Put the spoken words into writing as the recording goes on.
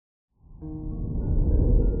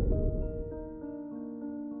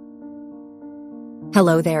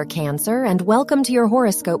Hello there, Cancer, and welcome to your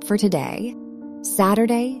horoscope for today,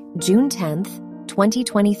 Saturday, June 10th,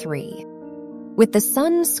 2023. With the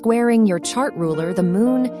sun squaring your chart ruler, the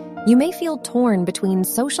moon, you may feel torn between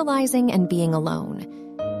socializing and being alone.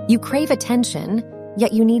 You crave attention,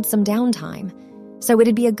 yet you need some downtime. So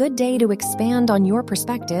it'd be a good day to expand on your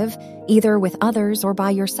perspective, either with others or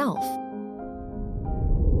by yourself.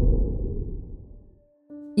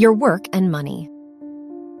 Your work and money.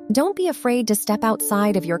 Don't be afraid to step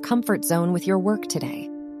outside of your comfort zone with your work today.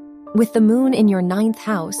 With the moon in your 9th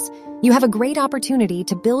house, you have a great opportunity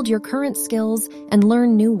to build your current skills and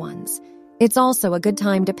learn new ones. It's also a good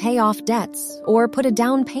time to pay off debts or put a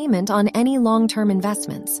down payment on any long-term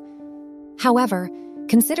investments. However,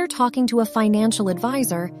 consider talking to a financial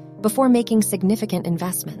advisor before making significant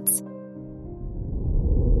investments.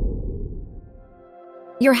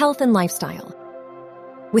 Your health and lifestyle.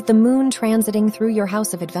 With the moon transiting through your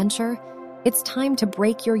house of adventure, it's time to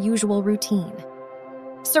break your usual routine.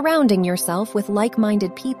 Surrounding yourself with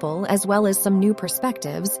like-minded people as well as some new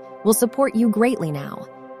perspectives will support you greatly now.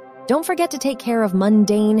 Don't forget to take care of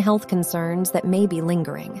mundane health concerns that may be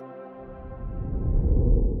lingering.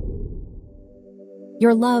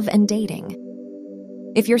 Your love and dating.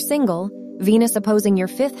 If you're single, Venus opposing your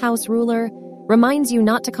 5th house ruler reminds you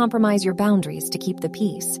not to compromise your boundaries to keep the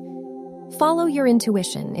peace. Follow your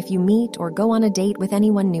intuition if you meet or go on a date with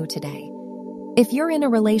anyone new today. If you're in a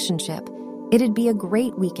relationship, it'd be a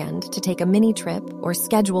great weekend to take a mini trip or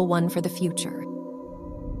schedule one for the future.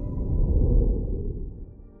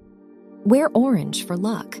 Wear orange for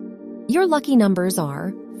luck. Your lucky numbers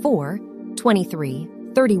are 4, 23,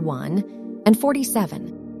 31, and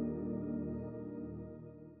 47.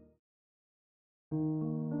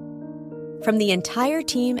 From the entire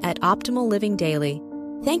team at Optimal Living Daily,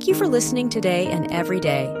 thank you for listening today and every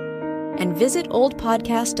day. And visit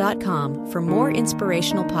oldpodcast.com for more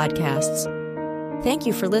inspirational podcasts. Thank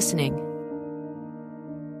you for listening.